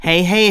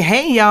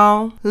Hey,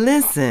 y'all.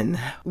 Listen,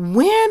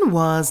 when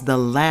was the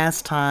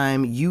last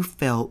time you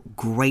felt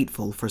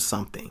grateful for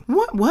something?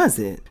 What was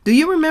it? Do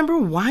you remember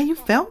why you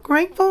felt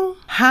grateful?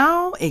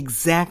 How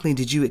exactly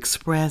did you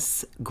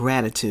express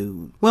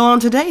gratitude? Well, on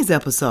today's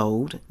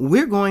episode,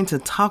 we're going to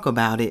talk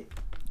about it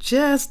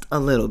just a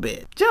little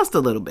bit.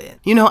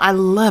 You know, I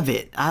love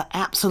it. I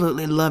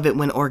absolutely love it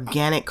when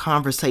organic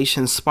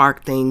conversations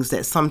spark things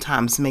that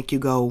sometimes make you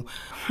go,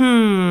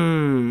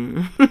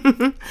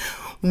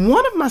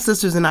 One of my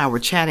sisters and I were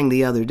chatting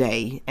the other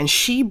day, and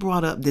she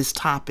brought up this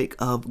topic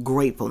of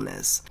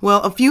gratefulness. Well,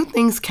 a few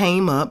things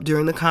came up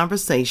during the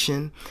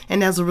conversation,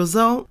 and as a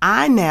result,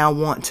 I now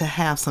want to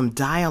have some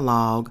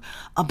dialogue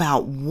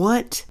about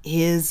what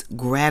is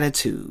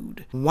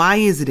gratitude? Why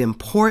is it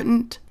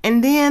important?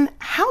 And then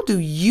how do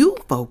you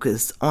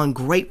focus on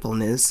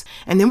gratefulness?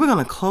 And then we're going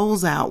to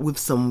close out with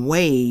some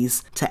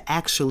ways to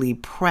actually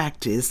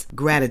practice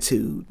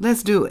gratitude.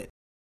 Let's do it.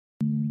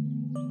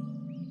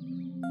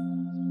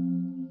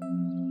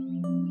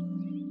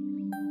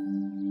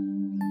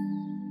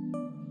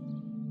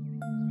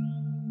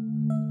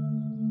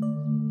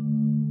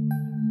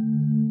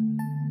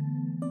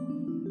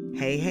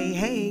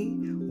 Hey.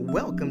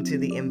 Welcome to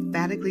the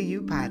Emphatically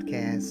You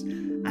podcast.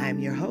 I'm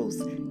your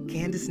host,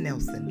 Candace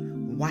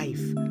Nelson,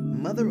 wife,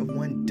 mother of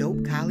one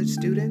dope college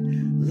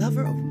student,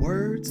 lover of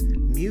words,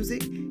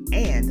 music,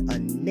 and a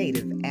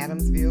native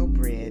Adamsville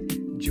bred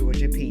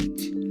Georgia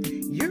peach.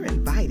 You're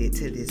invited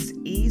to this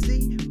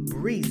easy,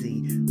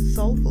 breezy,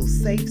 soulful,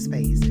 safe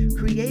space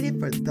created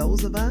for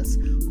those of us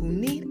who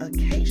need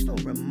occasional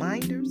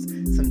reminders,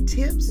 some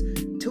tips,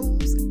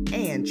 tools,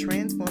 and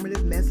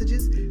transformative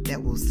messages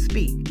that will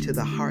speak to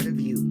the heart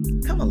of you.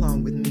 Come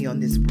along with me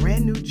on this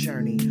brand new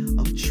journey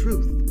of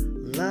truth,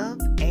 love,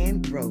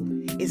 and growth.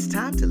 It's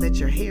time to let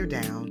your hair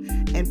down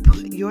and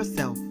put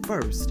yourself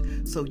first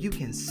so you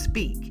can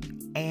speak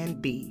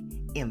and be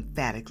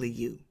emphatically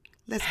you.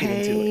 Let's get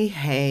into it.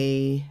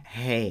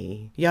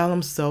 Hey. Y'all,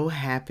 I'm so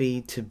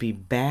happy to be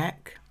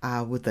back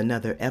with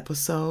another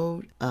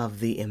episode of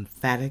the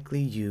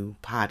Emphatically You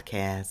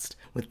podcast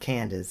with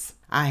Candace.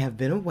 I have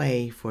been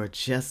away for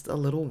just a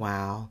little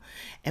while,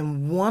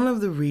 and one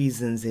of the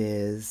reasons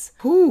is,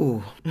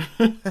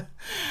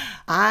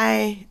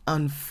 I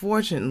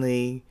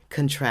unfortunately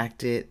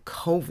contracted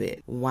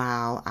COVID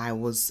while I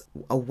was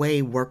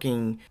away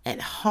working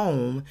at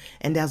home,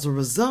 and as a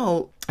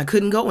result, I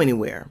couldn't go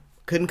anywhere.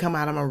 Couldn't come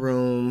out of my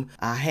room.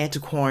 I had to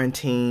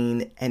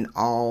quarantine and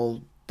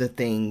all the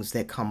things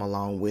that come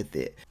along with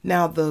it.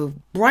 Now, the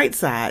bright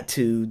side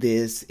to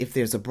this, if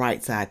there's a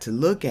bright side to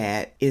look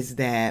at, is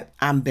that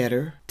I'm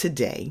better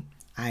today.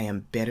 I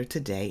am better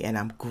today, and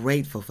I'm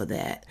grateful for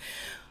that.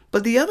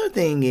 But the other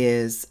thing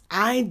is,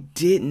 I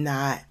did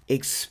not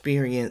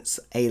experience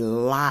a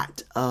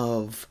lot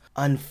of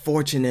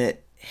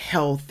unfortunate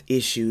health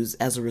issues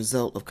as a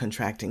result of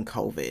contracting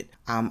COVID.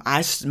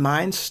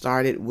 Mine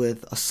started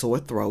with a sore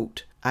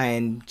throat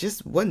and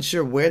just wasn't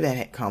sure where that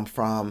had come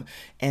from.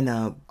 And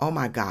oh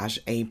my gosh,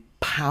 a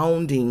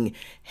pounding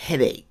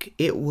headache.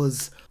 It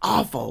was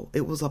awful.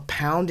 It was a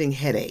pounding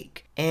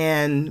headache.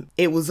 And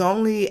it was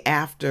only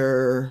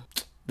after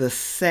the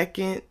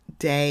second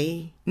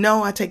day.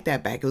 No, I take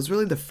that back. It was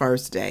really the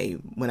first day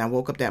when I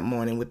woke up that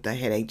morning with the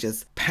headache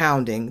just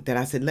pounding that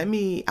I said,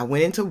 I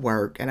went into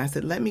work and I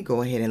said, let me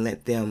go ahead and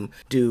let them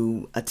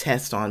do a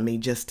test on me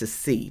just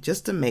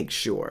to make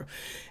sure.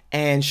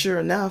 And sure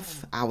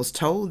enough, I was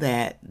told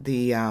that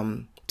the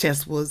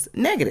test was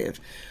negative,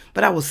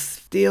 but I was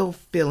still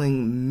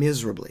feeling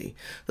miserably.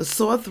 The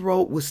sore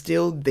throat was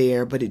still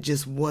there, but it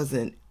just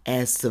wasn't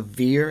as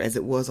severe as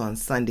it was on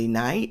Sunday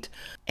night.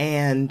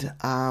 And,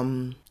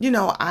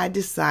 I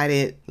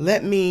decided,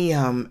 let me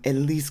at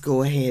least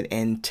go ahead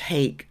and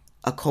take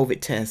a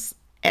COVID test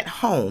at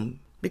home,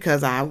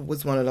 because I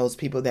was one of those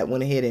people that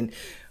went ahead and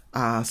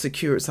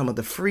secured some of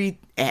the free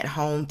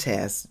at-home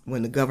tests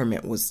when the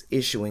government was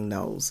issuing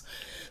those.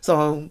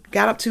 So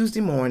got up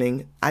Tuesday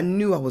morning. I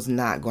knew I was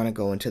not going to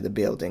go into the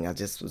building. I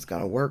just was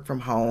going to work from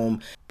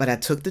home. But I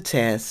took the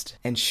test,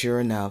 and sure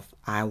enough,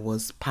 I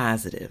was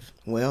positive.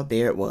 Well,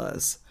 there it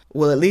was.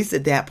 Well, at least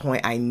at that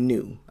point, I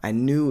knew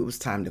it was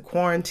time to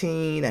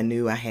quarantine. I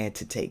knew I had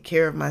to take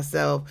care of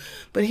myself.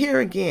 But here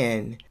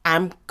again,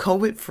 I'm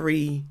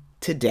COVID-free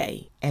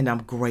today, and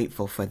I'm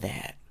grateful for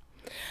that.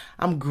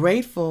 I'm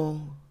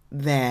grateful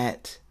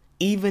that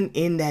even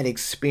in that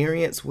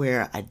experience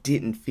where I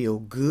didn't feel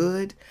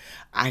good,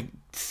 I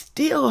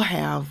still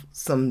have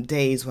some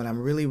days when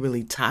I'm really,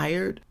 really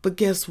tired. But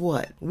guess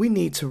what? We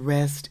need to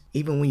rest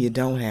even when you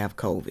don't have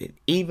COVID.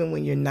 Even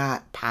when you're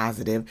not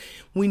positive,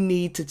 we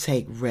need to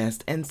take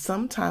rest. And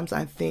sometimes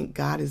I think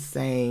God is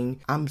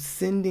saying, I'm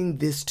sending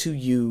this to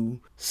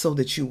you so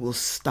that you will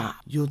stop.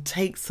 You'll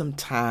take some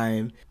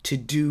time to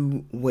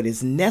do what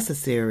is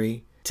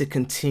necessary to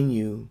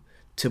continue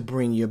to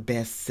bring your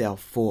best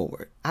self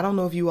forward. I don't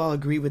know if you all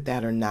agree with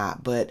that or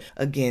not, but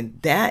again,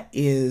 that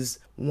is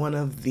one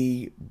of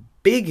the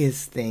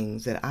biggest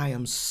things that I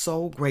am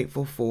so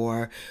grateful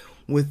for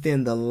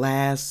within the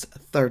last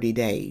 30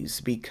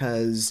 days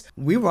because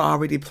we were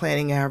already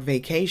planning our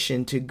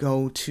vacation to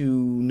go to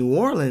New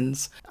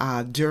Orleans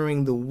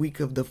during the week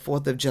of the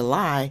 4th of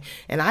July,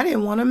 and I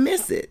didn't want to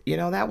miss it.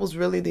 That was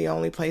really the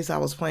only place I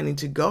was planning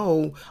to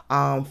go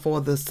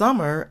for the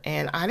summer,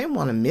 and I didn't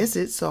want to miss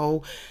it,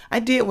 so I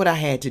did what I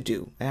had to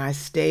do, and I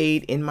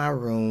stayed in my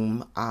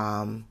room.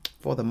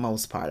 For the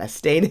most part, I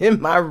stayed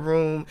in my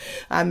room.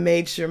 I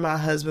made sure my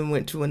husband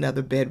went to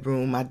another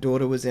bedroom. My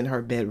daughter was in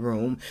her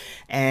bedroom,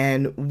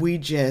 and we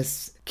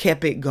just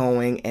kept it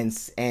going. And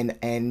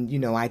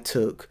I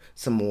took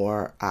some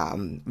more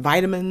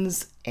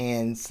vitamins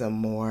and some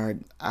more.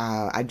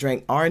 I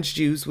drank orange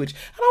juice, which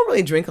I don't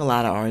really drink a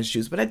lot of orange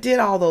juice, but I did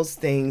all those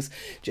things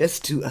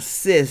just to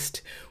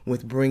assist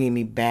with bringing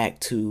me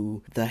back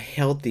to the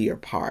healthier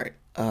part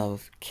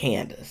of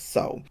Candace.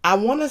 So I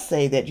want to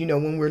say that,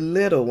 when we're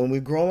little, when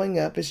we're growing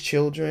up as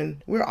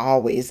children, we're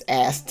always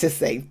asked to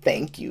say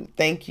thank you.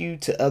 Thank you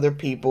to other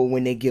people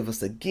when they give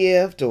us a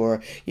gift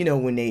or,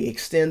 when they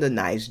extend a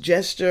nice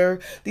gesture.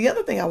 The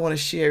other thing I want to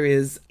share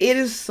is it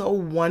is so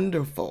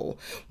wonderful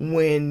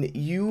when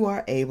you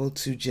are able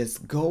to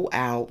just go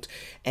out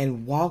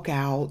and walk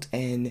out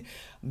and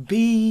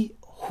be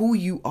who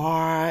you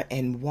are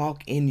and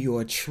walk in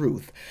your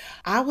truth.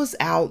 I was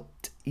out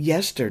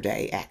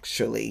yesterday,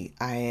 actually,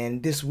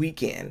 and this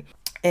weekend.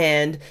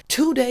 And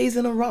 2 days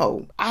in a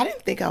row, I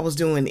didn't think I was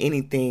doing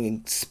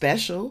anything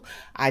special.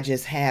 I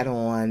just had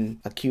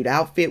on a cute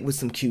outfit with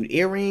some cute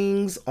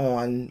earrings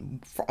on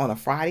a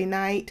Friday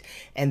night.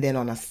 And then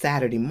on a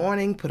Saturday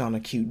morning, put on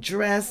a cute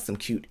dress, some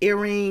cute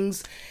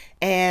earrings.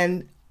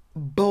 And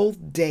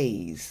both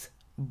days,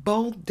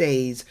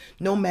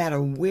 no matter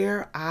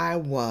where I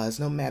was,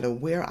 no matter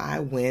where I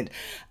went,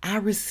 I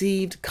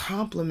received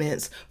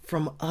compliments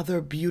from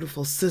other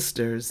beautiful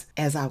sisters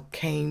as I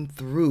came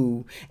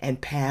through and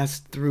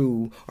passed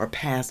through or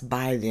passed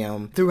by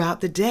them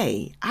throughout the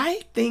day.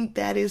 I think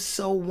that is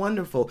so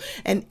wonderful.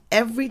 And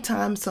every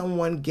time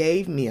someone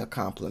gave me a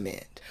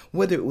compliment,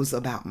 whether it was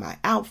about my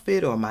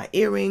outfit or my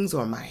earrings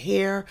or my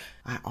hair,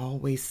 I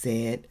always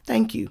said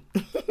thank you.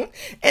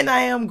 And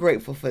I am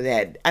grateful for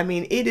that. I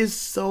mean, it is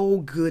so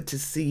good to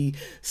see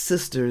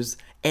sisters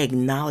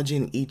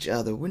acknowledging each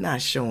other. We're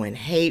not showing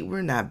hate.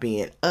 We're not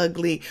being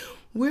ugly.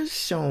 We're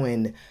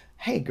showing,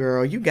 hey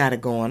girl, you got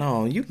it going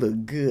on. You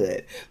look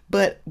good.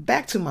 But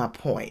back to my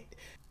point.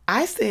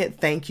 I said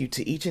thank you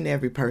to each and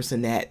every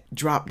person that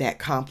dropped that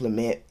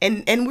compliment.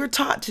 And we're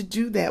taught to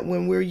do that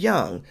when we're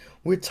young.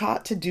 We're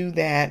taught to do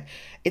that.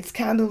 It's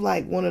kind of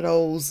like one of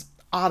those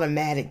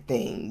automatic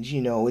things,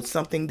 it's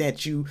something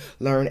that you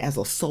learn as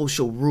a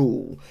social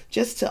rule,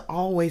 just to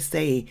always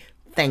say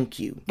thank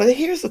you. But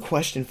here's a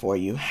question for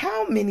you.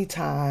 How many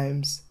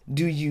times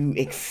do you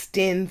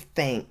extend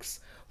thanks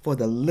for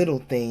the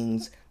little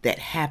things that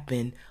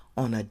happen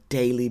on a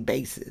daily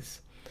basis?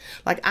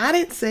 Like, I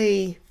didn't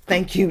say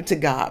thank you to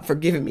God for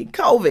giving me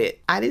COVID.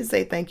 I didn't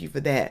say thank you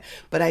for that,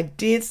 but I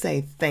did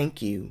say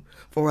thank you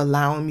for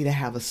allowing me to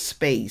have a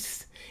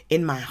space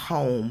in my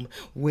home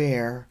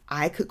where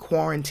I could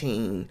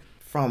quarantine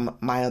from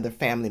my other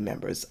family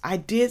members. I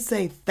did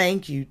say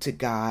thank you to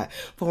God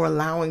for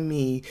allowing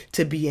me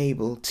to be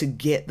able to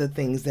get the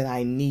things that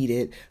I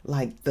needed,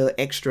 like the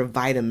extra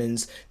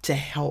vitamins to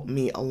help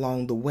me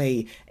along the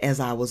way as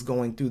I was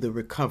going through the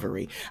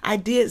recovery. I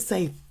did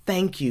say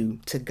thank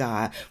you to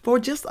God for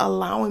just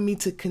allowing me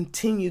to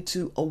continue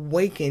to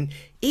awaken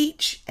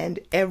each and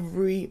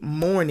every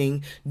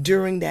morning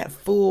during that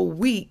full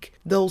week,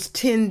 those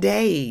 10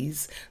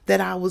 days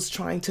that I was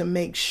trying to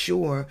make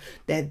sure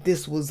that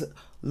this was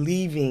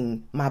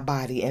leaving my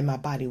body and my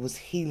body was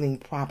healing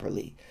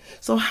properly.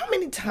 So how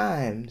many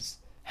times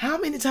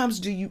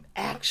do you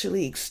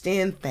actually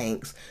extend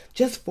thanks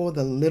just for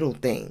the little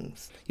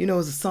things?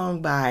 It's a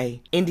song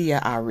by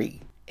India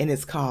Ari, and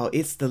it's called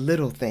It's the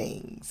Little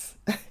Things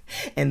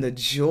and the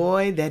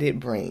joy that it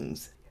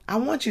brings. I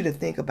want you to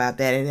think about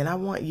that, and then I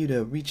want you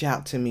to reach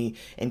out to me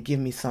and give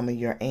me some of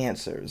your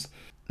answers.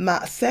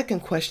 My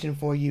second question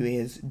for you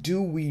is, do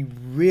we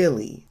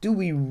really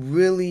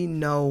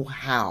know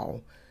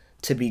how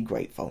to be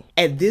grateful?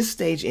 At this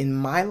stage in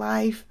my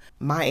life,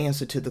 my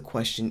answer to the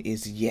question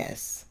is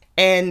yes.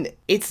 And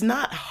it's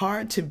not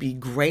hard to be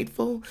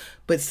grateful,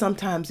 but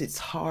sometimes it's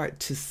hard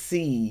to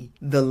see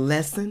the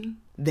lesson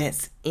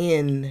that's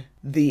in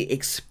the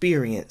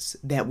experience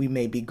that we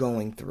may be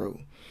going through.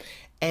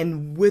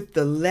 And with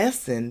the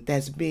lesson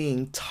that's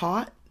being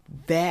taught,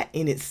 that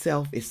in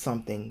itself is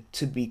something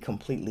to be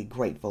completely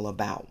grateful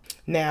about.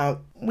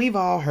 Now, we've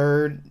all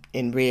heard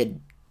and read,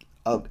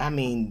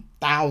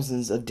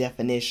 thousands of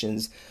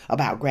definitions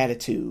about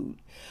gratitude.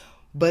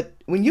 But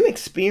when you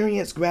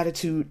experience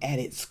gratitude at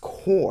its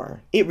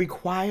core, it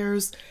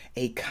requires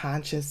a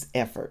conscious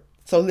effort.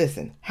 So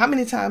listen, how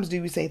many times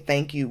do we say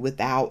thank you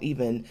without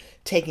even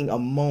taking a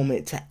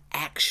moment to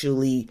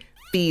actually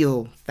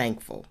feel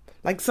thankful?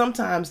 Like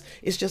sometimes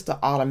it's just an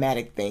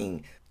automatic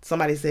thing.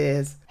 Somebody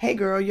says, hey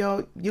girl,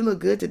 you look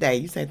good today.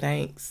 You say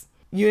thanks.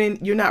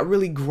 You're not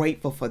really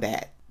grateful for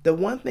that. The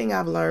one thing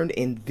I've learned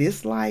in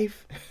this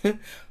life,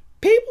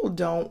 People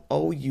don't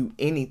owe you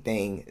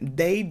anything.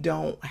 They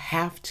don't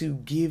have to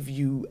give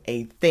you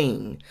a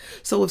thing.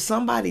 So if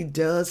somebody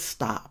does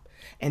stop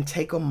and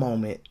take a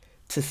moment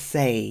to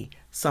say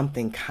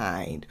something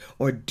kind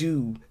or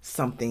do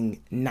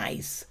something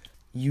nice,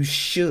 you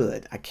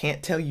should. I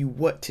can't tell you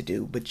what to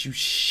do, but you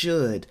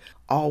should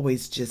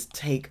always just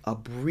take a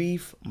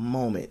brief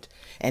moment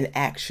and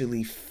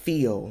actually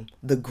feel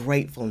the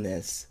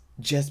gratefulness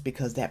just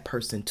because that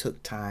person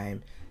took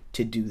time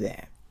to do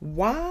that.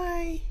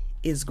 Why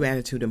is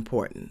gratitude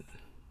important?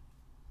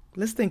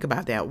 Let's think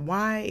about that.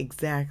 Why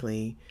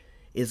exactly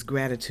is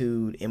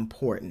gratitude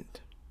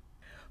important?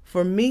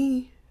 For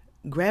me,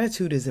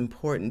 gratitude is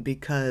important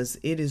because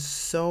it is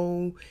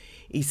so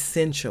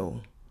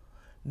essential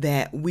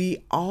that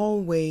we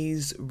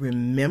always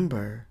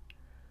remember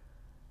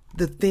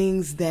the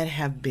things that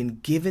have been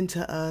given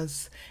to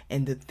us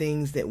and the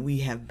things that we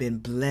have been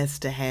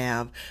blessed to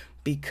have,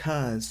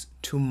 because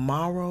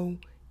tomorrow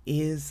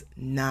is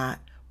not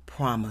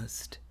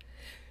promised.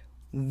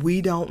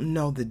 We don't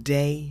know the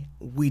day.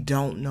 We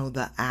don't know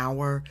the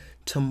hour.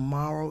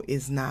 Tomorrow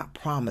is not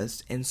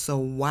promised. And so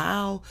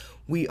while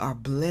we are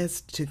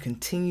blessed to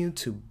continue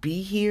to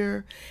be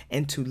here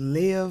and to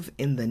live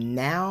in the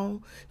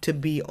now, to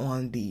be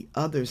on the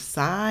other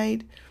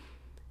side,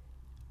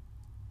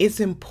 it's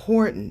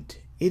important.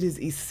 It is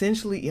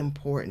essentially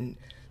important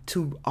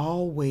to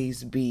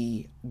always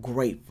be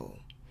grateful.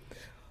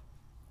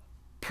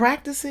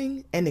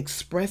 Practicing and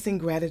expressing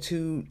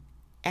gratitude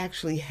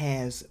actually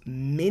has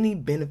many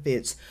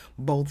benefits,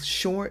 both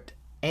short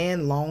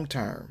and long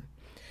term.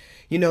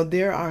 You know,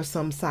 there are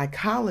some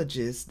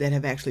psychologists that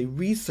have actually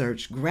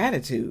researched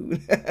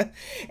gratitude,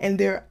 and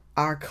there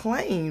are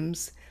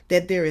claims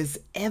that there is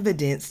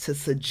evidence to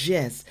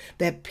suggest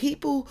that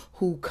people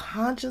who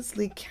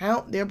consciously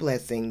count their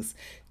blessings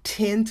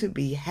tend to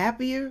be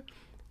happier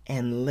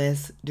and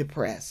less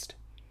depressed.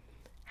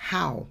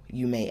 How,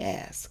 you may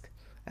ask,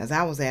 as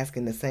I was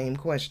asking the same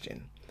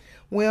question.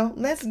 Well,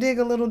 let's dig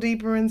a little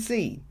deeper and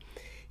see.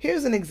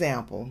 Here's an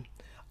example.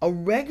 A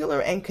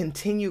regular and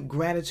continued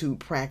gratitude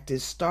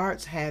practice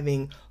starts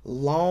having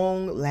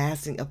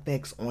long-lasting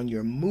effects on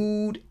your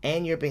mood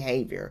and your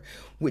behavior,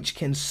 which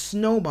can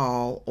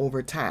snowball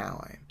over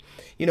time.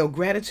 You know,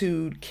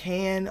 gratitude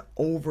can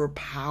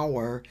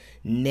overpower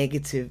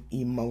negative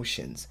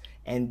emotions,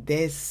 and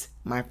this,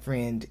 my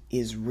friend,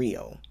 is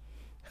real.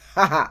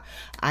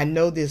 I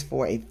know this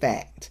for a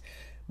fact.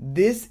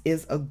 This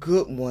is a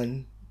good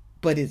one,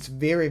 but it's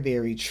very,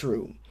 very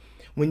true.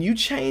 When you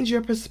change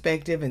your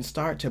perspective and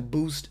start to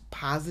boost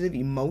positive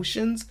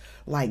emotions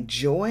like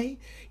joy,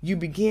 you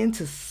begin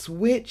to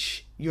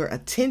switch your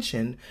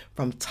attention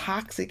from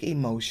toxic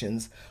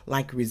emotions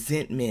like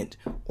resentment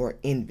or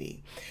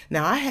envy.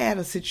 Now, I had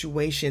a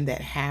situation that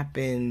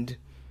happened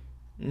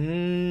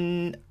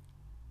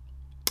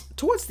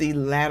towards the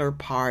latter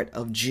part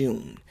of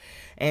June.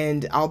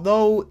 And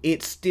although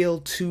it's still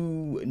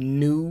too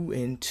new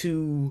and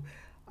too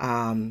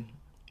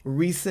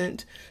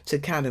recent to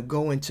kind of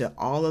go into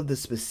all of the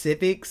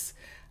specifics,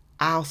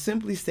 I'll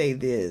simply say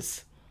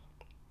this.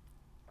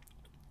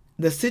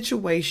 The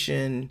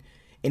situation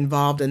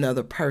involved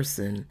another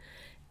person,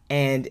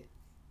 and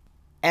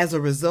as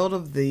a result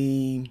of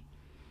the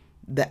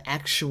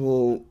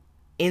actual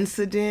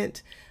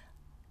incident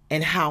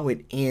and how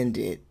it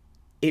ended,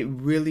 it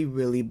really,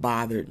 really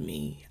bothered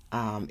me.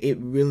 It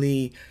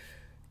really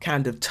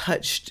kind of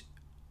touched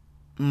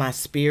my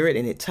spirit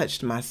and it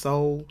touched my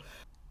soul.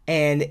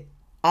 And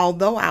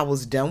although I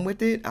was done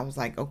with it, I was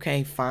like,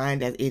 okay, fine,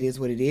 that it is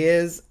what it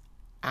is.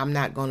 I'm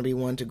not going to be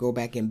one to go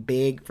back and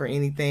beg for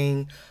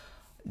anything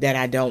that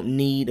I don't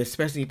need,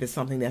 especially if it's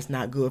something that's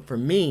not good for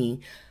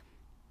me.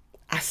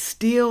 I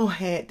still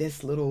had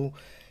this little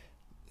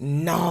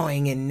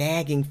gnawing and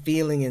nagging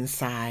feeling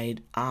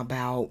inside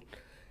about,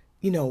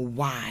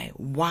 why?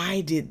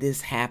 Why did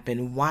this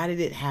happen? Why did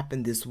it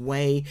happen this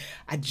way?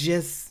 I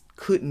just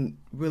couldn't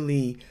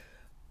really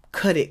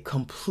cut it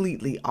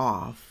completely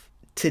off.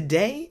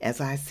 Today, as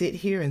I sit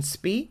here and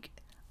speak,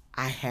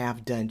 I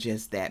have done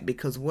just that,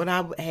 because what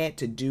I had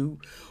to do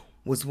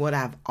was what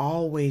I've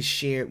always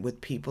shared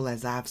with people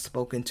as I've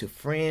spoken to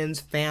friends,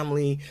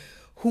 family,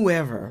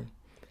 whoever.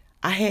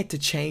 I had to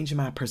change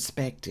my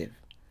perspective.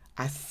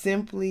 I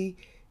simply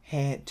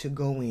had to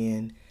go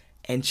in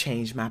and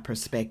change my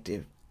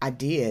perspective. I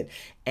did.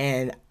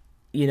 And,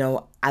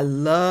 I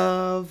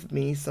love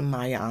me some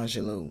Maya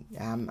Angelou.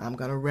 I'm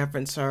going to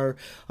reference her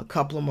a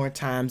couple of more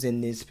times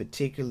in this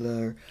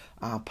particular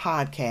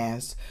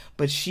podcast.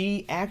 But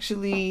she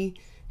actually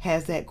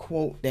has that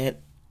quote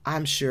that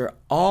I'm sure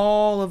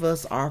all of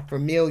us are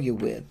familiar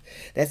with,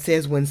 that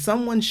says, when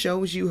someone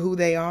shows you who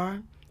they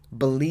are,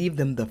 believe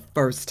them the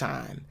first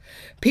time.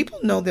 People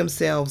know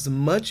themselves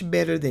much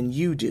better than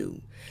you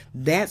do.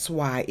 That's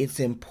why it's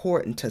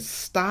important to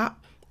stop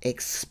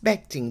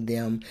expecting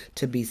them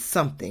to be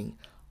something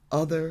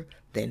other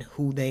than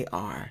who they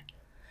are.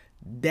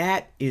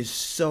 That is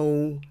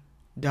so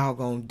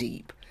doggone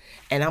deep.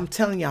 And I'm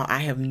telling y'all, I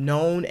have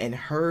known and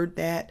heard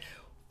that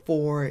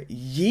for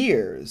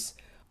years.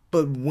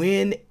 But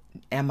when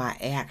am I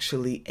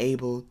actually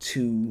able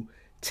to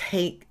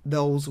take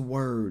those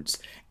words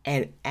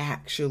and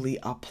actually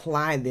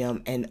apply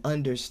them and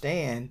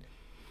understand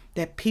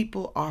that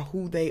people are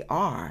who they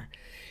are?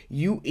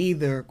 You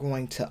either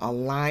going to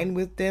align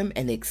with them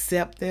and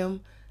accept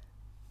them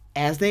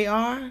as they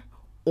are,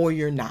 or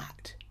you're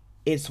not.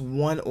 It's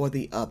one or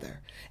the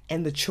other.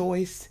 And the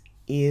choice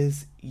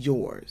is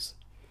yours.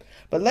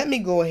 But let me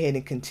go ahead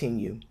and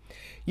continue.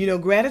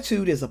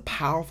 Gratitude is a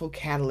powerful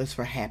catalyst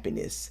for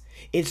happiness.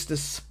 It's the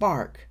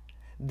spark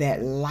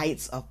that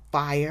lights a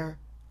fire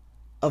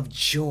of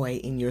joy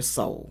in your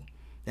soul.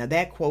 Now,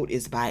 that quote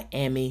is by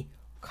Amy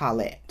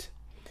Collette.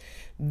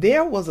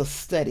 There was a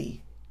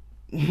study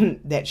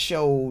that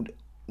showed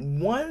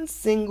one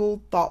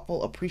single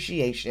thoughtful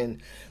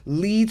appreciation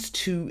leads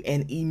to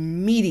an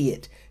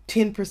immediate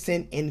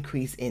 10%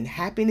 increase in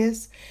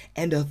happiness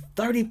and a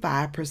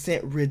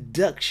 35%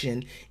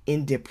 reduction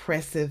in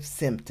depressive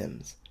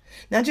symptoms.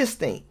 Now, just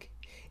think,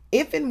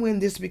 if and when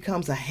this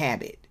becomes a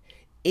habit,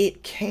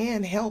 it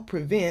can help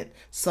prevent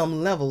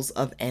some levels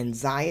of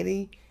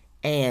anxiety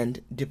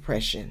and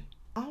depression.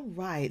 All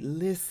right,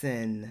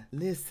 listen,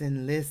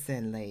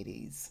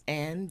 ladies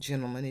and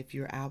gentlemen, if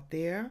you're out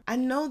there. I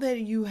know that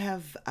you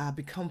have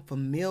become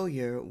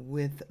familiar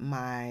with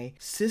my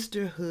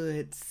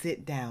Sisterhood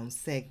Sit Down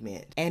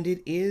segment, and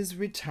it is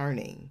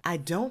returning. I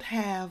don't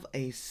have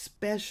a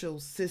special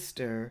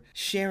sister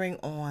sharing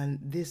on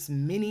this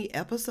mini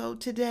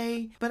episode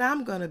today, but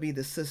I'm going to be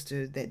the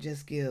sister that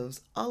just gives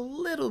a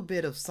little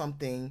bit of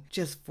something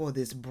just for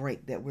this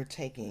break that we're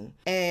taking.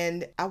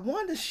 And I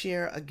want to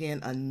share again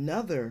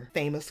another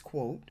famous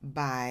quote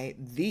by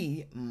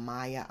the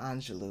Maya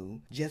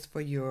Angelou, just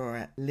for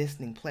your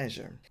listening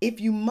pleasure.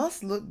 If you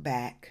must look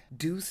back,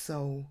 do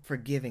so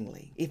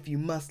forgivingly. If you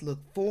must look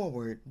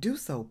forward, do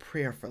so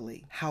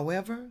prayerfully.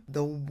 However,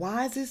 the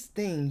wisest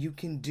thing you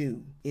can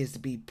do is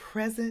be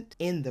present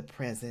in the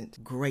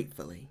present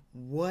gratefully.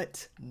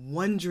 What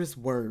wondrous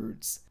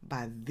words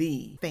by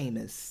the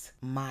famous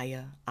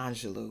Maya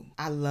Angelou.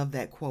 I love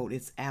that quote.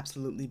 It's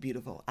absolutely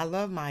beautiful. I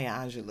love Maya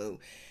Angelou.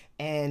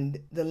 And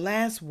the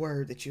last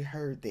word that you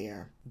heard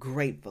there,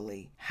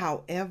 gratefully.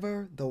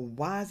 However, the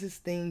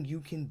wisest thing you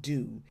can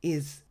do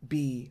is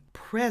be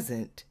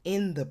present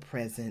in the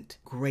present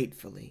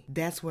gratefully.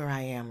 That's where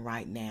I am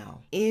right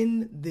now.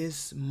 In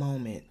this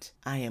moment,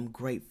 I am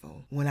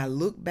grateful. When I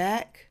look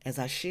back, as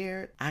I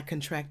shared, I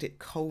contracted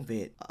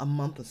COVID a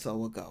month or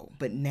so ago,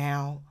 but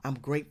now I'm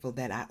grateful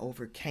that I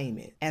overcame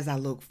it. As I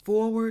look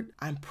forward,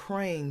 I'm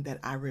praying that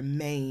I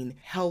remain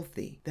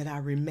healthy, that I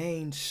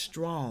remain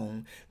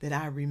strong, that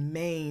I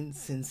remain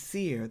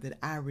sincere, that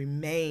I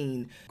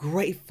remain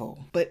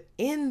grateful. But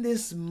in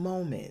this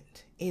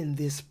moment, in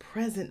this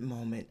present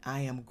moment,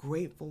 I am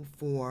grateful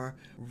for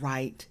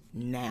right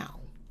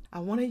now. I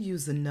want to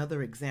use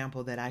another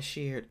example that I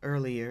shared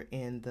earlier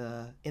in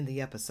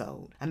the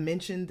episode. I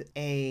mentioned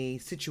a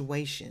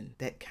situation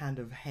that kind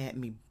of had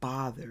me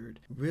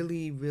bothered,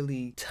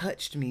 really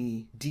touched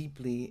me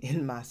deeply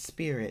in my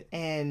spirit.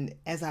 And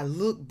as I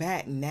look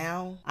back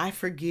now, I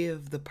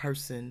forgive the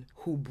person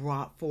who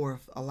brought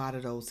forth a lot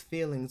of those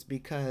feelings,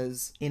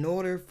 because in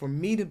order for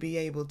me to be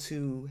able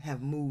to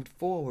have moved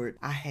forward,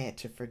 I had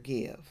to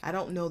forgive. I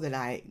don't know that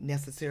I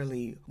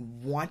necessarily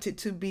wanted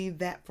to be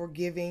that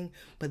forgiving,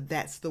 but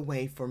that's the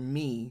way for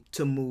me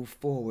to move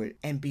forward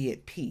and be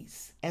at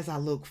peace. As I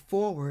look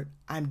forward,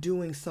 I'm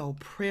doing so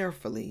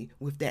prayerfully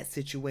with that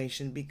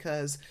situation,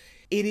 because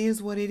it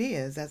is what it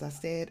is, as I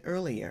said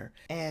earlier.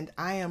 And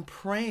I am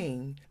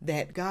praying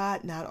that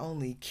God not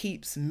only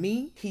keeps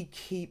me, He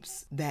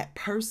keeps that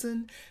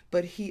person,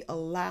 but He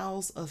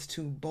allows us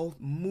to both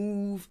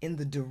move in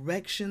the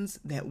directions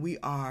that we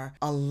are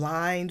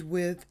aligned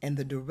with and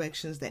the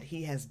directions that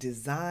He has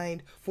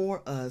designed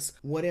for us,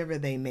 whatever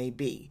they may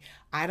be.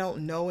 I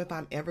don't know if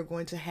I'm ever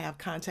going to have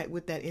contact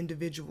with that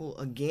individual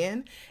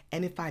again.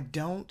 And if I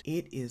don't,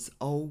 it is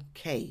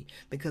okay,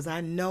 because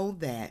I know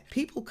that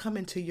people come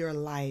into your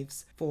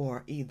lives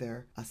for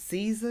either a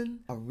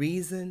season, a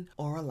reason,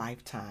 or a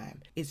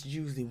lifetime. It's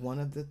usually one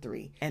of the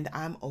three, and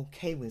I'm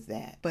okay with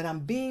that. But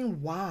I'm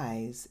being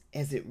wise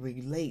as it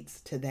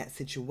relates to that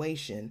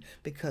situation,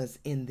 because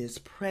in this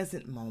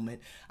present moment,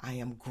 I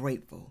am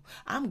grateful.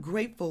 I'm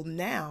grateful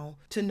now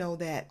to know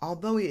that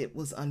although it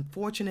was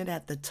unfortunate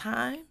at the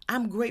time,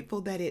 I'm grateful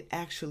that it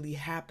actually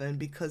happened,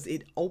 because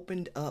it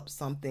opened up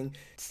something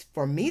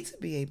for me to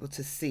be able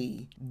to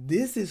see,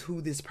 this is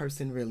who this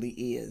person really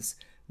is.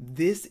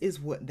 This is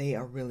what they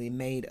are really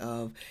made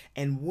of.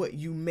 And what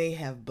you may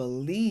have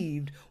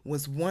believed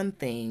was one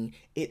thing,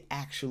 it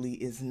actually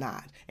is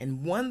not.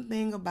 And one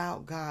thing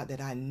about God that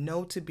I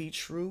know to be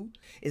true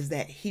is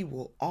that He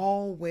will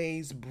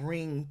always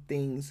bring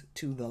things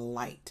to the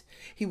light.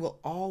 He will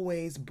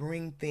always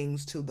bring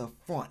things to the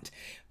front.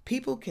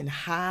 People can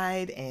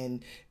hide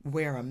and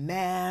wear a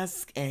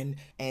mask and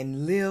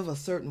live a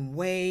certain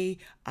way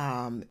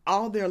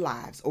all their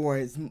lives, or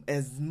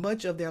as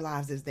much of their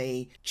lives as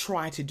they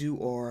try to do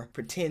or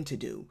pretend to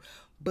do.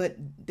 but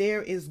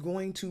there is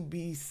going to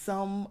be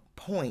some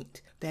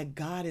point that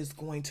God is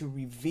going to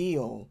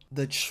reveal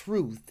the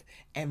truth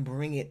and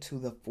bring it to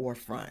the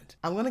forefront.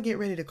 I'm going to get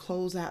ready to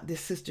close out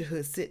this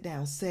Sisterhood Sit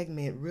Down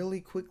segment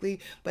really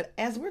quickly, but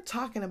as we're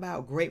talking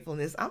about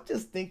gratefulness, I'm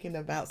just thinking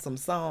about some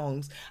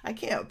songs. I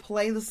can't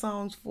play the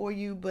songs for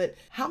you, but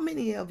how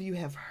many of you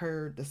have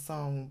heard the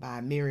song by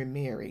Mary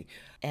Mary?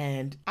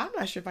 And I'm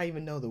not sure if I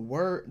even know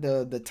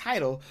the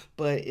title,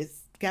 but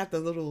it's got the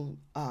little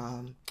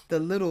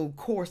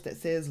chorus that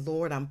says,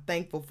 Lord, I'm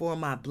thankful for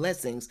my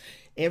blessings,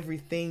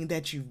 everything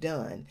that you've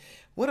done.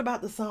 What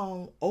about the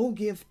song, Oh,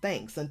 Give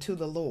Thanks Unto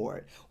the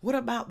Lord? What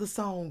about the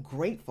song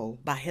Grateful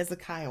by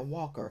Hezekiah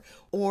Walker?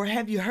 Or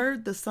have you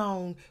heard the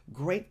song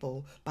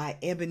Grateful by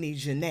Ebony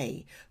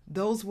Janae?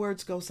 Those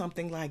words go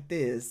something like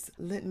this.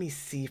 Let me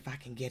see if I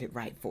can get it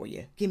right for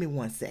you. Give me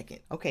 1 second.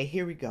 Okay,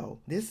 here we go.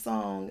 This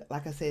song,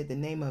 like I said, the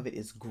name of it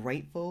is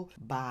Grateful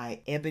by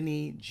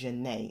Ebony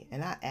Janae.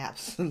 And I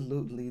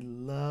absolutely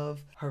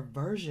love her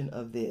version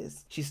of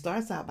this. She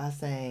starts out by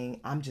saying,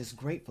 I'm just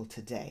grateful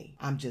today.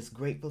 I'm just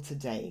grateful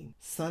today.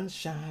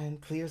 Sunshine,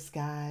 clear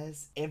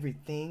skies,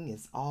 everything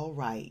is all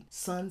right.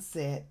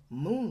 Sunset,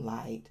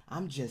 moonlight,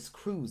 I'm just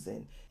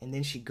cruising. And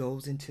then she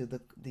goes into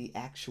the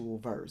actual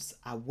verse.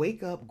 I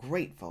wake up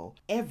grateful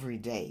every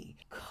day,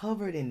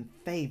 covered in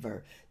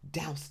favor,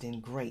 doused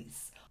in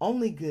grace.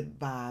 Only good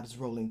vibes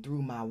rolling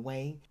through my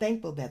way.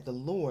 Thankful that the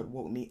Lord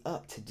woke me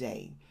up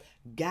today.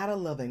 Got a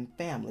loving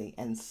family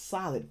and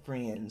solid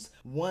friends,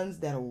 ones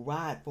that'll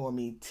ride for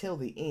me till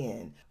the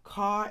end.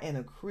 Car and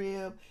a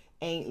crib,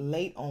 ain't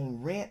late on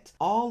rent.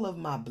 All of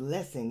my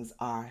blessings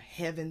are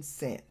heaven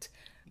sent.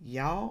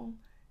 Y'all,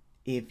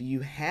 if you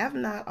have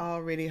not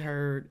already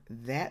heard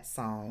that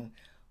song,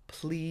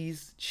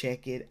 please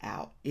check it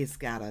out. It's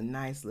got a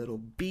nice little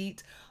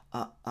beat,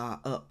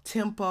 up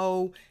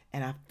tempo,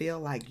 and I feel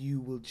like you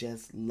will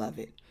just love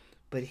it.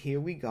 But here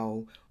we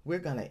go. We're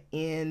going to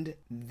end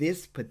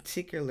this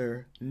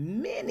particular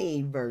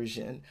mini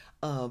version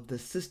of the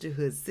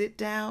Sisterhood Sit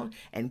Down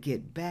and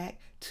get back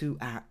to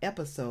our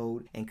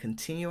episode and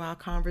continue our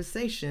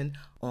conversation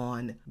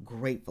on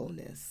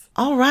gratefulness.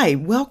 All right,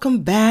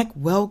 welcome back.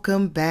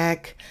 Welcome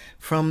back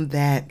from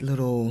that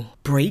little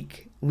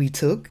break we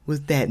took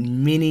with that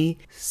mini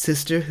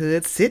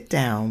Sisterhood Sit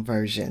Down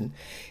version.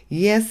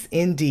 Yes,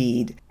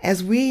 indeed.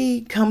 As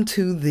we come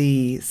to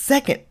the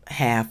second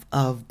half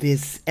of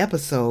this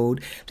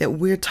episode that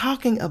we're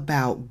talking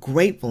about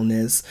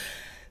gratefulness,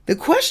 the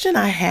question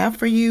I have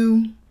for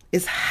you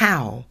is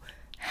how?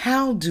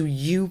 How do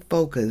you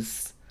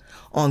focus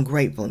on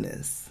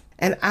gratefulness?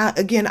 And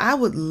I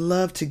would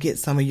love to get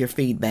some of your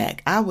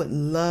feedback. I would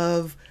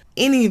love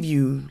any of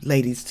you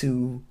ladies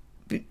to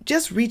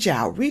just reach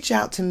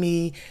out to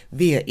me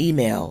via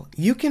email.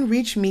 You can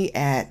reach me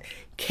at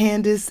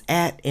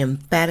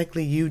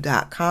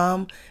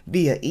Candace@emphaticallyyou.com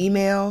via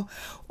email,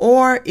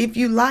 or if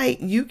you like,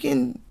 you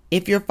can,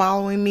 if you're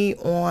following me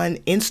on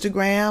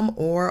Instagram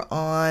or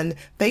on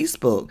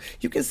Facebook,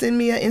 you can send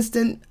me an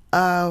instant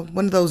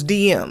one of those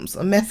DMs,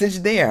 a message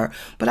there.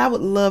 But I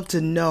would love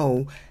to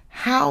know,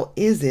 how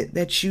is it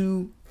that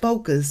you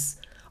focus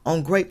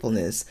on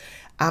gratefulness?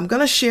 I'm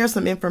going to share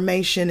some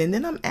information, and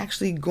then I'm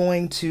actually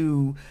going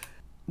to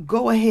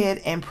go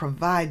ahead and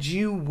provide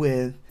you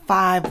with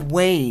 5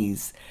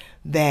 ways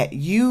that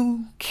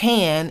you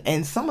can,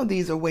 and some of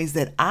these are ways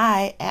that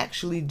I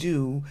actually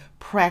do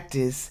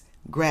practice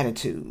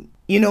gratitude.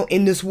 You know,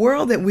 in this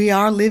world that we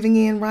are living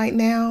in right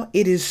now,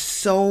 it is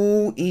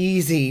so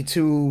easy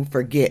to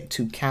forget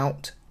to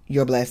count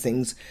your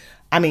blessings.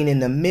 I mean, in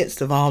the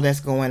midst of all that's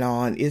going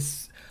on,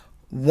 it's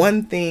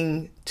one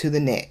thing to the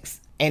next.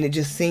 And it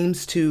just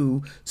seems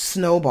to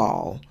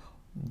snowball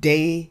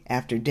day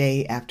after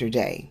day after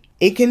day.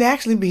 It can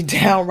actually be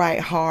downright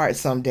hard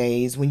some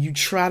days when you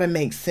try to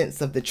make sense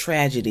of the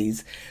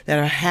tragedies that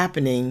are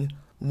happening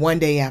one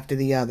day after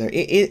the other.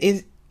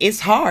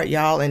 It's hard,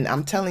 y'all. And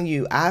I'm telling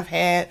you, I've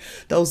had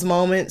those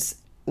moments.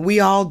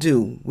 We all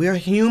do. We're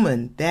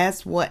human.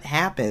 That's what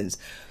happens.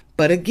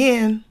 But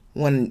again,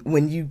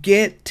 when you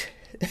get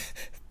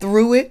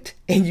through it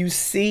and you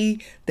see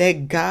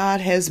that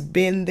God has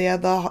been there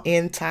the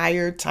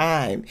entire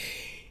time,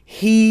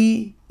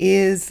 He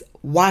is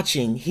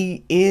watching.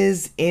 He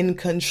is in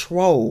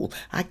control.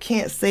 I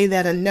can't say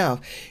that enough.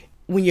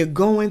 When you're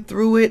going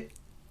through it,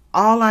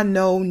 all I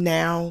know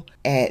now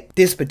at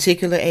this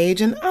particular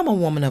age, and I'm a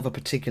woman of a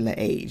particular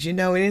age, you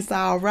know, and it's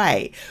all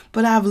right.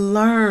 But I've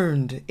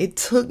learned, it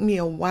took me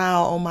a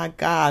while, oh my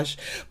gosh,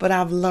 but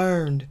I've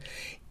learned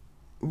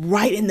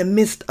right in the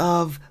midst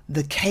of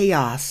the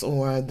chaos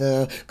or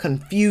the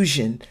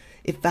confusion,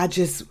 if I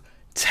just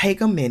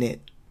take a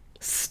minute,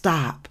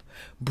 stop,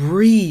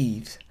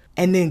 breathe,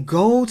 and then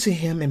go to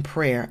Him in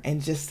prayer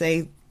and just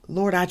say,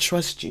 Lord, I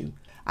trust you.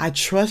 I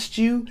trust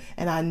you,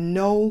 and I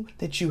know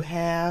that you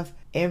have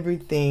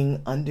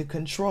everything under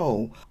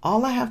control.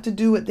 All I have to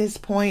do at this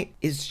point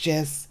is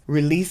just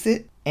release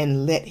it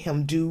and let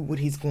Him do what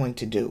He's going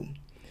to do.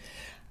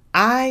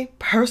 I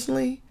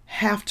personally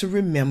have to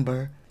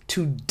remember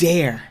to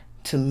dare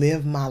to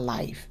live my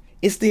life.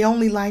 It's the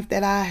only life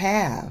that I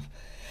have.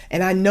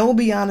 And I know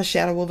beyond a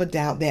shadow of a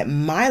doubt that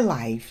my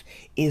life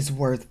is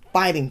worth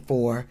fighting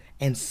for,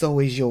 and so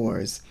is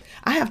yours.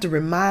 I have to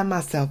remind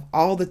myself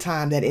all the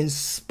time that in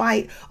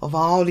spite of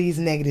all these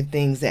negative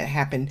things that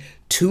happen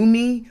to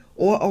me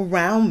or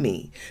around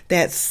me,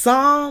 that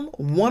Psalm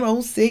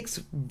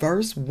 106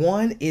 verse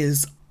 1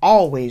 is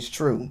always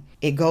true.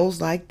 It goes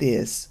like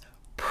this: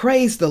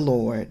 Praise the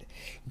Lord.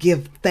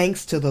 Give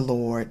thanks to the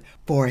Lord,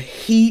 for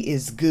he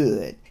is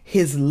good.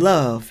 His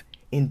love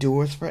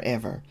endures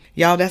forever.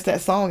 Y'all, that's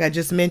that song I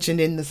just mentioned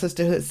in the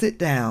Sisterhood Sit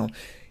Down.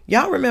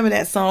 Y'all remember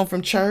that song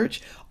from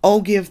church?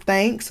 Oh, give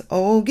thanks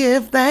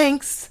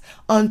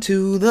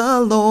unto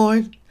the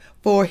Lord,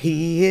 for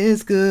he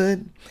is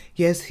good.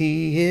 Yes,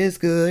 he is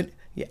good.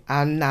 Yeah,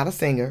 I'm not a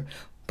singer,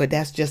 but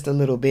that's just a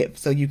little bit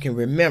so you can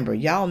remember.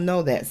 Y'all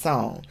know that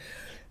song.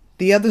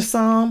 The other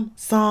Psalm,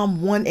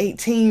 Psalm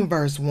 118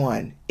 verse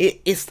 1,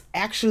 it's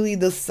actually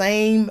the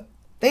same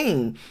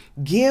thing.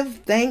 Give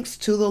thanks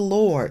to the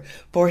Lord,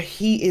 for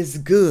he is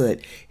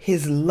good.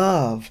 His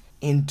love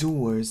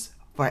endures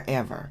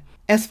forever.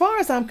 As far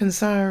as I'm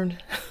concerned,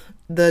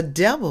 the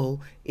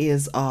devil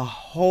is a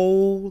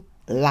whole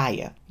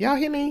liar. Y'all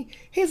hear me?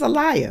 He's a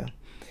liar.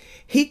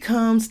 He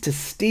comes to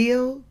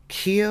steal,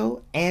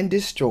 kill, and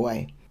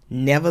destroy.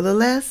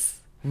 Nevertheless,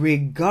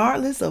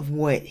 regardless of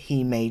what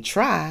he may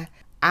try,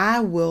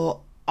 I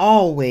will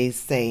always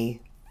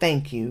say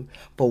thank you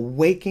for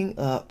waking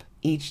up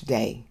each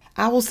day.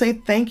 I will say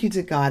thank you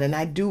to God, and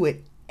I do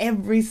it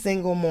every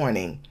single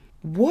morning.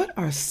 What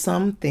are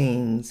some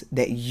things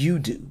that you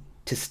do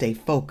to stay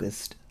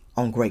focused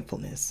on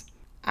gratefulness?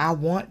 I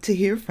want to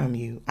hear from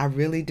you. I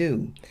really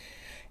do.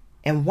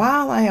 And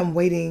while I am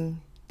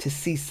waiting to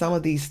see some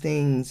of these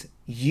things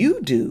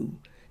you do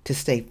to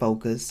stay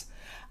focused,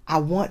 I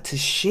want to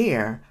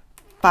share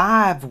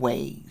 5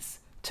 ways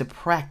to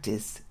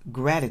practice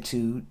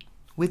gratitude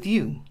with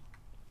you.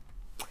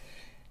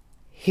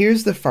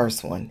 Here's the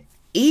first one.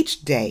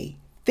 Each day,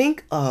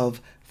 think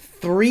of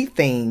 3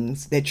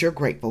 things that you're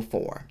grateful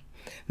for.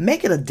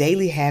 Make it a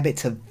daily habit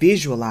to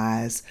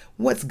visualize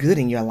what's good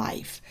in your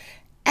life.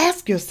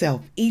 Ask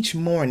yourself each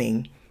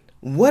morning,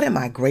 what am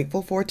I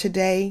grateful for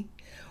today?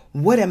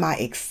 What am I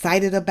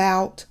excited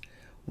about?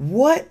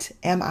 What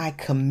am I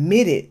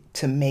committed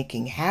to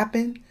making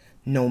happen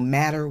no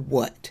matter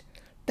what?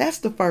 That's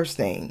the first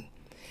thing.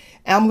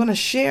 And I'm going to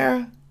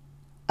share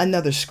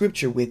another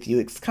scripture with you.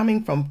 It's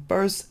coming from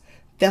 1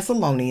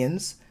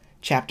 Thessalonians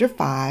chapter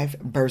 5,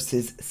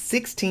 verses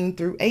 16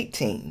 through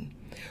 18.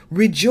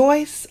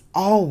 Rejoice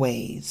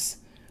always.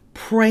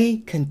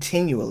 Pray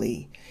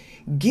continually.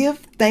 Give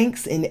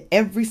thanks in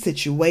every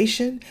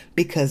situation,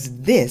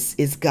 because this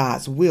is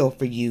God's will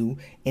for you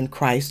in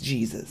Christ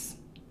Jesus.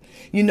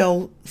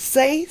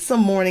 Say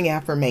some morning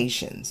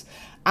affirmations.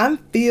 I'm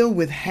filled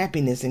with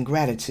happiness and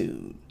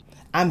gratitude.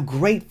 I'm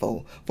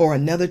grateful for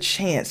another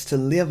chance to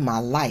live my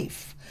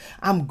life.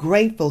 I'm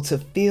grateful to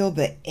feel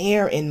the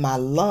air in my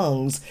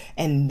lungs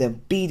and the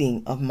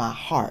beating of my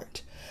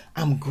heart.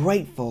 I'm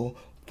grateful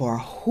for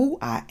who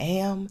I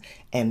am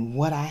and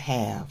what I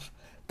have.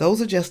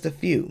 Those are just a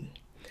few.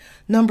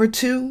 Number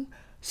 2,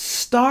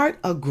 start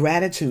a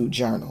gratitude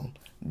journal.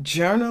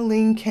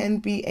 Journaling can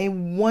be a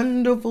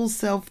wonderful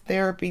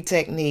self-therapy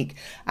technique.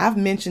 I've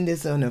mentioned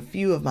this on a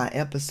few of my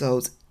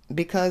episodes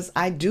because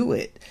I do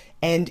it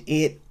and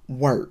it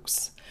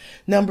works.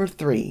 Number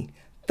 3,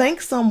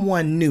 thank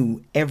someone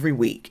new every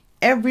week.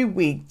 Every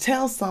week,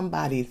 tell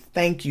somebody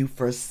thank you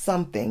for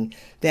something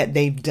that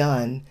they've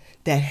done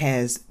that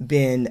has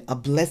been a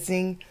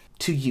blessing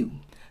to you.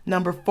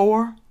 Number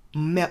 4,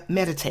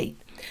 meditate.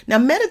 Now,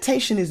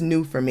 meditation is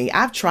new for me.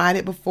 I've tried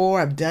it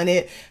before. I've done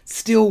it,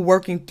 still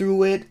working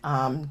through it.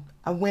 I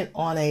went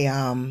on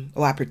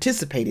I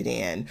participated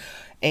in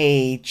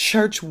a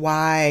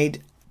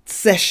church-wide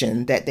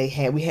session that they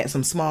had. We had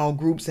some small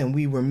groups and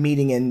we were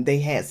meeting, and they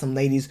had some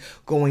ladies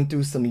going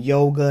through some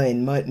yoga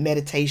and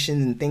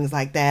meditation and things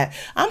like that.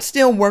 I'm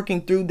still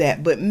working through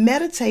that, but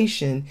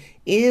meditation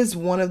is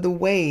one of the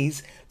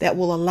ways that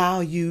will allow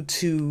you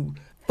to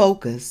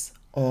focus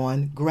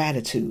on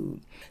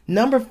gratitude.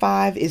 Number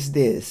 5 is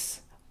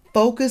this: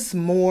 focus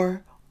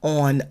more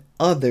on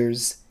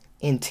others'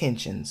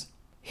 intentions.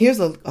 Here's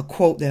a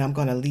quote that I'm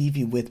going to leave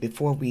you with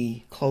before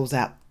we close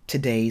out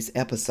today's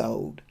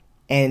episode.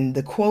 And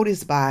the quote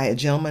is by a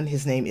gentleman.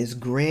 His name is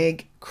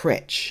Greg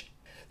Kretsch.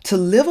 To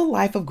live a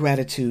life of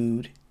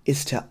gratitude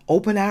is to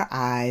open our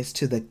eyes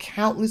to the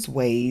countless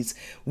ways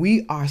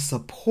we are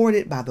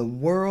supported by the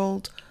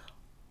world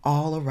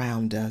all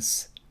around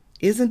us.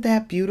 Isn't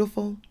that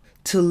beautiful?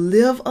 To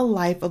live a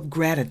life of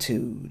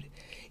gratitude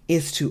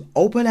is to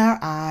open our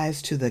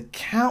eyes to the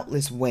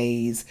countless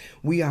ways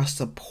we are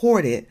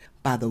supported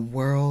by the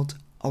world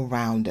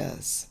around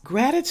us.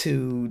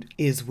 Gratitude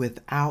is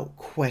without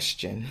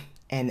question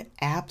an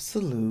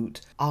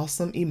absolute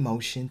awesome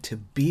emotion to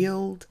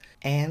build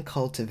and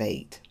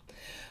cultivate.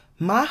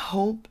 My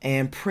hope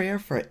and prayer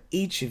for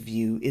each of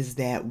you is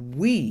that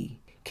we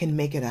can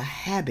make it a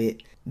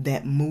habit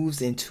that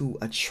moves into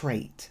a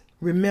trait.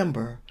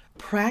 Remember,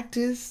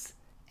 practice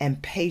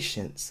and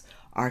patience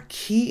are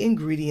key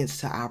ingredients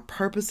to our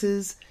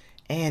purposes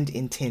and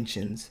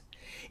intentions.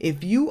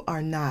 If you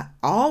are not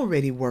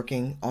already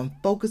working on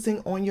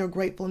focusing on your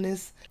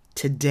gratefulness,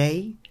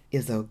 today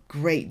is a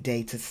great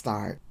day to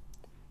start.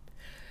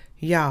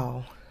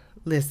 Y'all,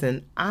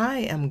 listen, I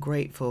am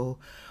grateful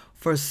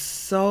for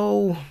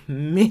so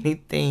many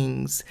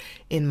things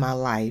in my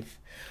life,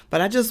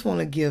 but I just want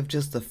to give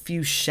just a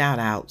few shout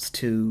outs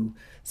to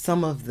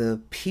some of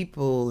the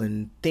people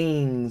and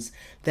things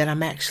that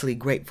I'm actually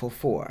grateful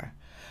for.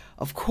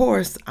 Of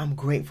course, I'm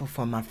grateful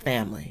for my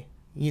family.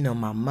 You know,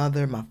 my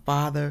mother, my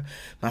father,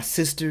 my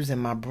sisters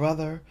and my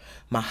brother,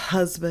 my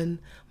husband,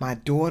 my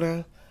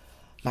daughter,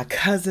 my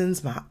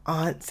cousins, my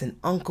aunts and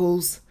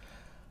uncles.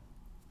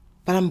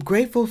 But I'm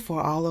grateful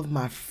for all of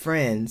my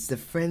friends, the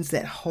friends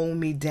that hold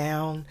me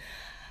down.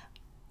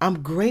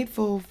 I'm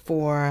grateful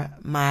for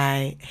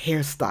my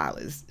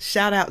hairstylist.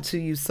 Shout out to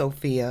you,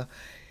 Sophia.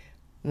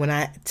 When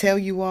I tell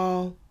you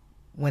all,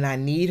 when I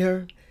need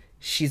her,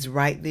 she's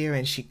right there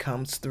and she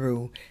comes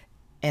through.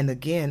 And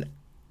again,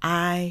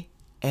 I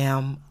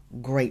am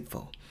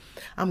grateful.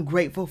 I'm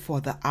grateful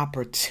for the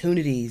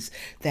opportunities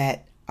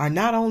that are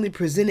not only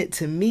presented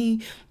to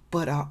me,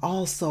 but are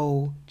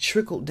also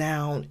trickled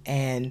down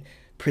and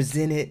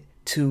presented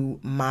to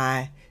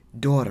my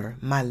daughter,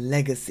 my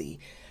legacy.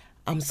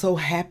 I'm so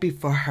happy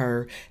for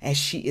her as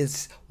she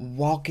is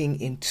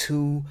walking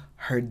into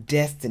her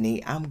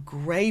destiny. I'm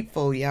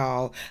grateful,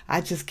 y'all.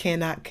 I just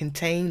cannot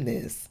contain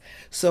this.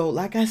 So,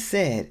 like I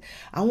said,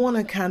 I want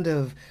to kind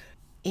of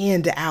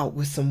end out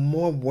with some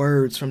more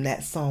words from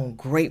that song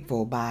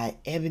Grateful by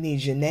Ebony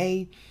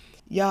Janae.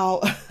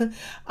 Y'all,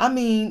 I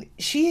mean,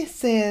 she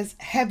says,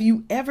 have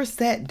you ever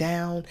sat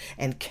down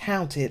and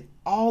counted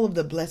all of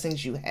the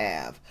blessings you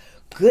have?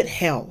 Good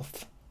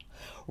health,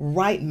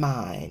 right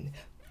mind,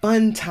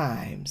 fun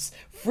times,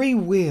 free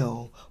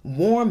will,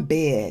 warm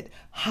bed,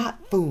 hot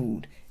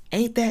food.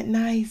 Ain't that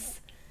nice?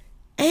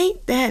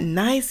 Ain't that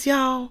nice,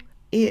 y'all?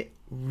 It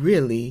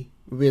really,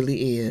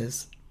 really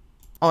is.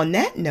 On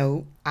that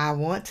note, I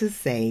want to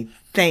say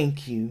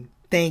thank you.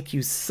 Thank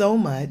you so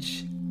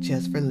much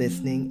just for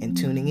listening and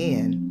tuning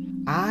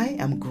in. I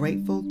am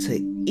grateful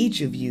to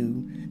each of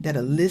you that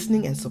are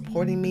listening and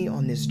supporting me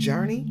on this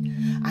journey.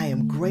 I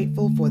am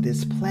grateful for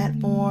this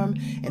platform,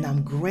 and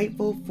I'm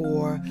grateful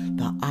for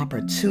the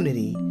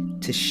opportunity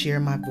to share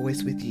my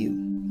voice with you.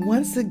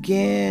 Once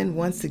again,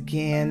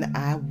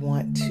 I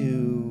want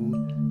to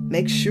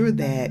make sure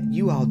that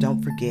you all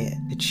don't forget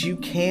that you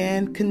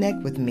can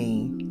connect with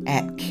me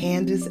at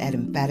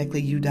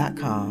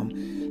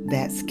Candace@emphaticallyyou.com.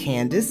 That's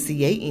Candace,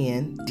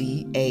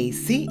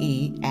 CANDACE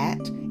at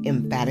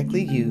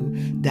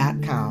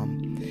emphaticallyyou.com.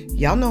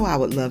 Y'all know I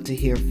would love to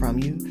hear from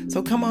you.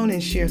 So come on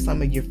and share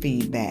some of your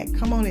feedback.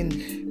 Come on and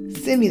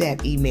send me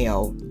that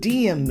email,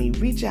 DM me,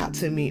 reach out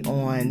to me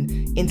on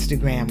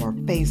Instagram or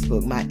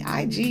Facebook. My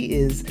IG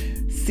is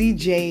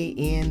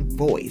CJN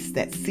Voice.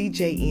 That's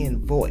CJN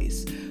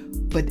Voice.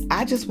 But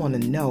I just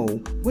want to know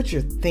what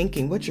you're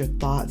thinking, what your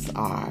thoughts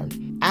are.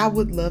 I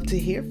would love to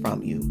hear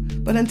from you.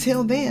 But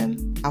until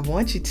then, I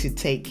want you to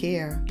take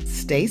care,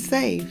 stay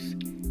safe,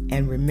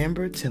 and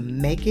remember to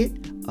make it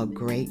a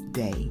great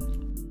day.